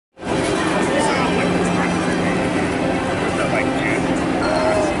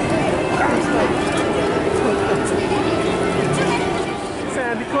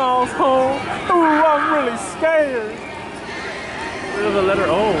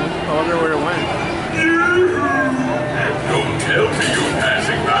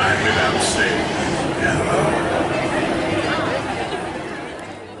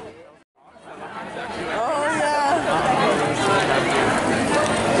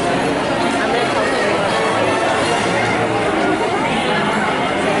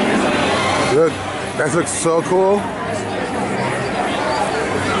That looks so cool.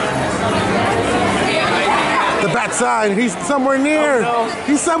 The bat sign, he's somewhere near. Oh, no.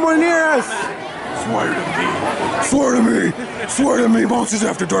 He's somewhere near us. Swear to me. Swear to me. Swear to me. Monsters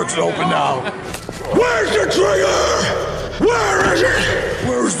After Dark's open now. Where's the trigger? Where is it?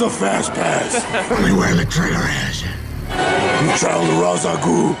 Where's the fast pass? Tell me where the trigger is. You child of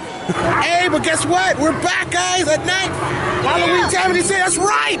Razagu. Hey, but guess what? We're back, guys, at night. Halloween time, and that's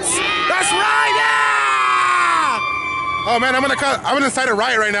right. That's right. Yeah! Oh man, I'm gonna incite a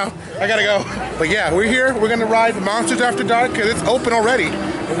riot right now. I gotta go. But yeah, we're here. We're gonna ride Monsters After Dark because it's open already.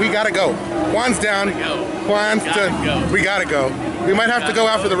 But we gotta go. Juan's down. Juan's done. We gotta go. We might have to go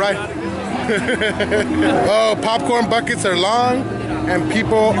after the ride. Oh, popcorn buckets are long, and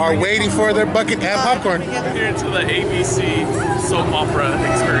people are waiting for their bucket and popcorn. Here into the ABC soap opera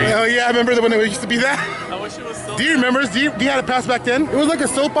experience. Oh yeah, I remember when it used to be that. I wish it was still. Do you remember? Do you have a pass back then? It was like a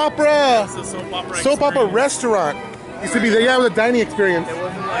soap opera. It's a soap opera restaurant. Used to be there. Yeah, it was a dining experience. It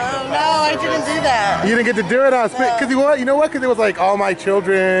wasn't like No, I didn't do that. You didn't get to do it, because you know what? Because it was like All My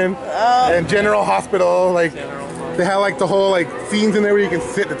Children and General Hospital. Like they had like the whole like scenes in there where you can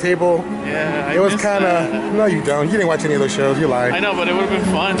sit at the table. Yeah, it was kind of. No, you don't. You didn't watch any of those shows. You lied. I know, but it would have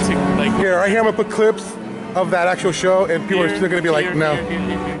been fun to like. Here, right here, I'm gonna put clips of that actual show, and people are still gonna be like, no.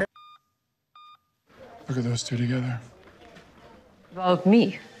 Here. Look at those two together. About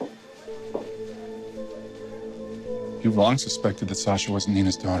me. You've long suspected that Sasha wasn't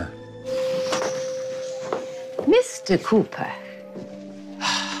Nina's daughter. Mr. Cooper.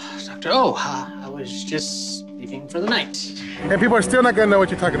 Dr. O, I was just leaving for the night. And people are still not gonna know what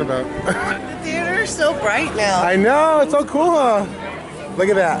you're talking about. The theater's so bright now. I know, it's so cool, huh? Look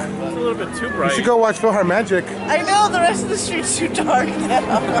at that. It's a little bit too bright. You should go watch Philhar Magic. I know, the rest of the street's too dark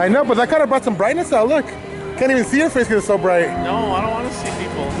now. I know, but that kind of brought some brightness out. Look, can't even see your face because it's so bright. No, I don't want to see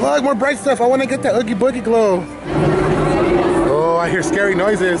people. Look, more bright stuff. I want to get that Oogie Boogie glow. Oh, I hear scary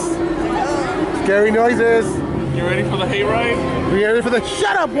noises. Scary noises. You ready for the hayride? You ready for the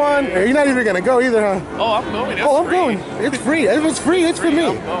shut up one? Hey, you're not even gonna go either, huh? Oh, I'm going. That's I'm free. going. It's free. If it's free, it's for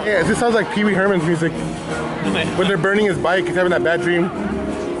me. Yeah, this sounds like Pee Wee Herman's music. When they're burning his bike, he's having that bad dream.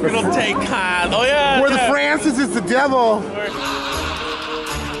 It'll take time. Oh yeah. Where the Francis is the devil.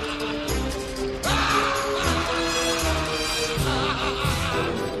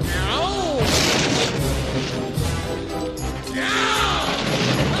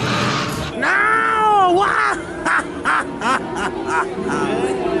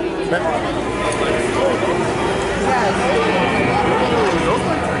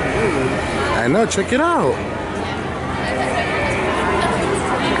 I know, check it out.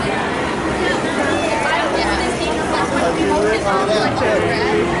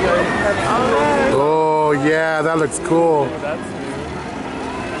 Oh yeah, that looks cool.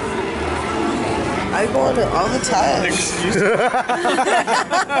 I go on it all the time.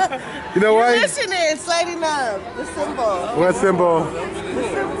 You know what? You're missing it. It's lighting up. The symbol. What symbol? The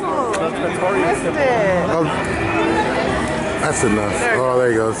symbol. Notorious Missed symbol. it. Oh, that's enough. Oh,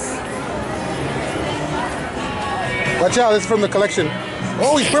 there he goes. Watch out, this is from the collection.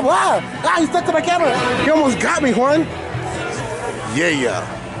 Oh, he's purple. He stuck to my camera. He almost got me, Juan. Yeah.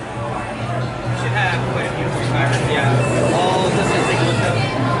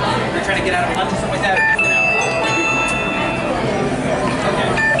 They're trying to get out of lunch or something like that.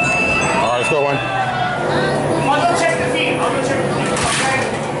 All right, let's go, Juan. I'll go check the feed. Okay?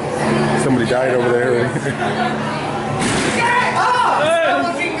 Somebody died over there. It's not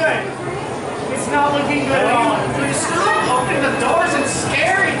looking good. It's not looking good at all. Please stop opening the doors and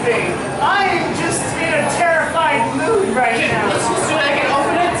scaring me. I am just in a terrified mood right now. So I can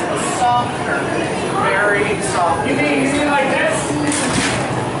open it softer. Very soft. You mean like this?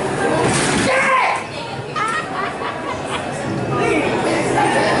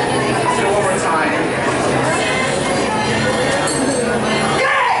 So one more time.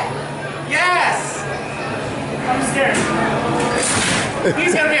 Yes! I'm scared.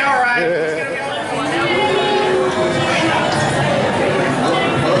 He's gonna be alright. He's gonna be alright.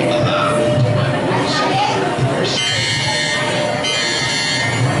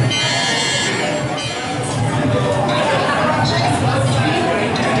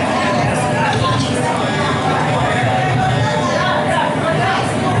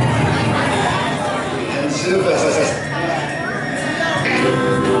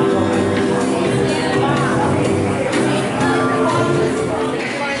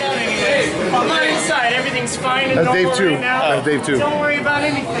 Everything's fine and That's Dave normal too. right now. That's Dave too. Don't worry about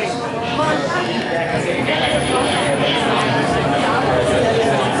anything.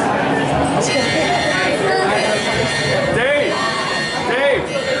 Dave,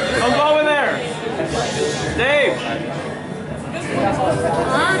 come over there.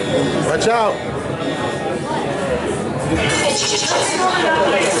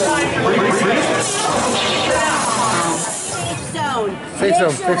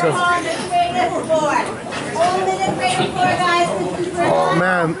 him. Fix him. Oh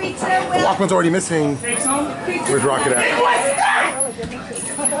man, Walkman's already missing. Where's Rocket at?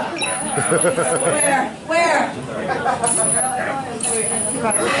 Where?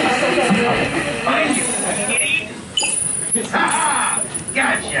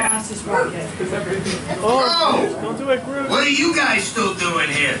 Gotcha. Oh, what are you guys still doing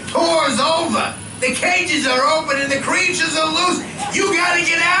here? Tour's over. The cages are open and the creatures are loose. You gotta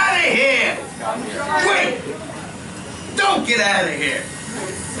get out of here. Wait. Don't get out of here.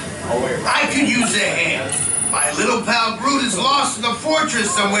 I could use a hand. My little pal Groot is lost in the fortress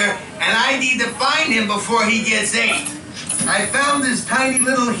somewhere, and I need to find him before he gets ate. I found his tiny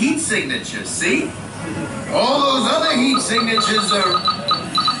little heat signature, see? All those other heat signatures are,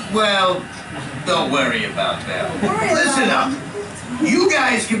 well, don't worry about them. Listen up. You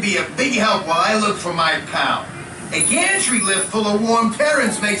guys can be a big help while I look for my pal. A gantry lift full of warm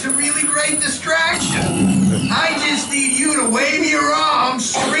parents makes a really great distraction. I just need you to wave your arms,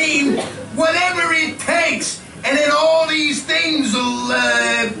 scream, whatever it takes, and then all these things will,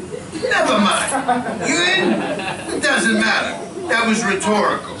 never mind. You in? It doesn't matter. That was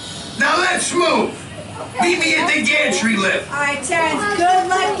rhetorical. Now let's move. Meet me at the gantry lift. All right, Terrence, good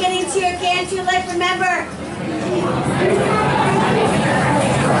luck getting to your gantry lift, remember?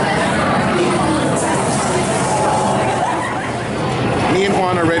 Me and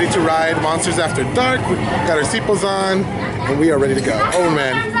Juan are ready to ride Monsters After Dark. We got our seatbelts on, and we are ready to go. Oh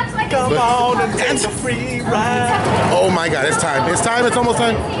man. Come on and dance a free ride. Oh my god, it's time. It's time, it's almost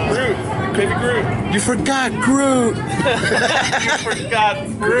time. Groot. Baby Groot. You forgot Groot. You forgot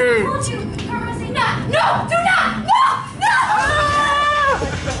Groot. No, do not!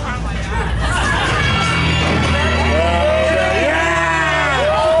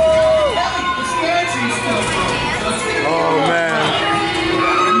 Oh man.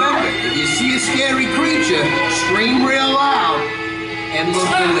 Remember, if you see a scary creature, scream real loud and look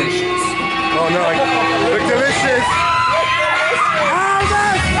delicious. Oh no, look delicious.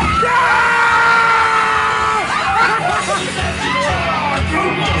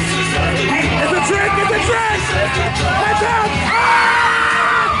 It's a trick! It's a trick! Watch out!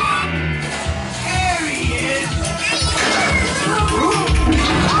 There he is!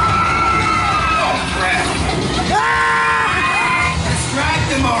 Oh crap! Distract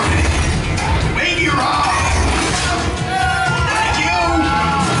him already! Wave your arms! Thank you!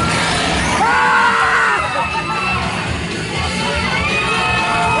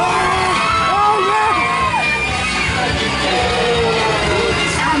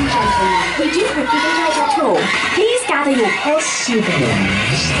 We do hope you don't like at all. Please gather your precious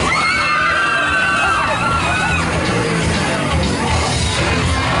souvenirs.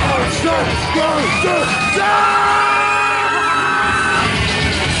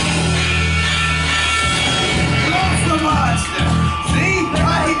 Lost the monster! See? I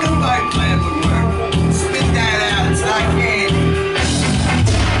knew my plan would work. Spit that out, it's not candy.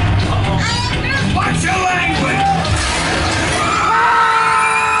 Watch your language!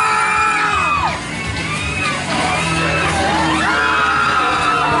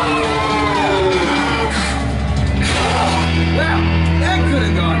 Well, that could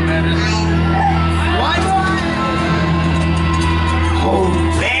have gone better. What? Hold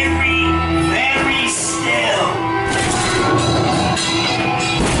very, very still.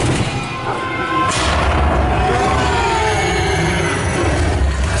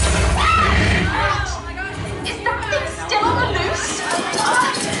 Is that thing still on the loose?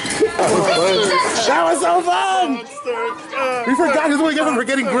 That was so fun! We forgot, this is what we get for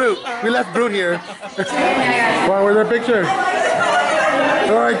forgetting Groot. We left Groot here. Wow, where's our picture?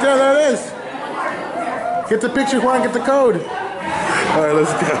 All right, there it is. Get the picture, Juan, get the code. All right,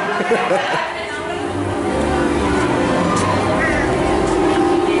 let's go.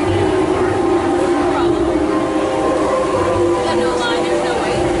 No line, there's no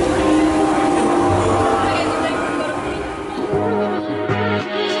way.